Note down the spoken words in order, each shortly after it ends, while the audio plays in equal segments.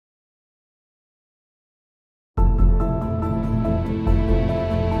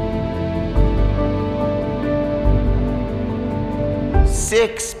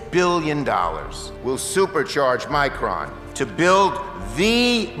$6 billion will supercharge Micron to build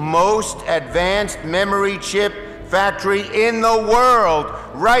the most advanced memory chip factory in the world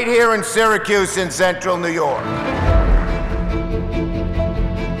right here in Syracuse in central New York.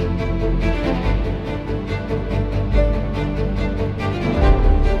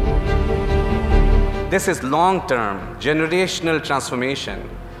 This is long-term, generational transformation,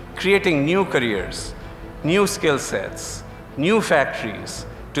 creating new careers, new skill sets, new factories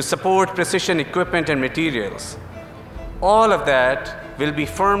to support precision equipment and materials. All of that will be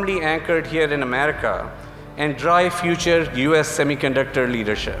firmly anchored here in America and drive future U.S. semiconductor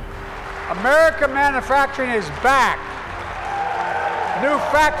leadership. American manufacturing is back. New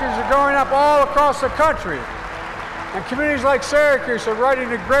factories are going up all across the country. And communities like Syracuse are writing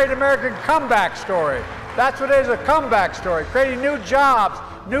the great American comeback story. That's what it is, a comeback story, creating new jobs,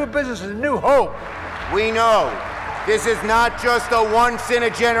 new businesses, new hope. We know this is not just a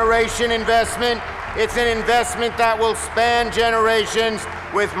once-in-a-generation investment. It's an investment that will span generations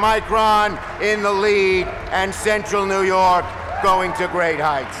with Micron in the lead and central New York going to great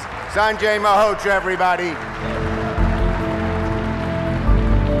heights. Sanjay Malhotra, everybody.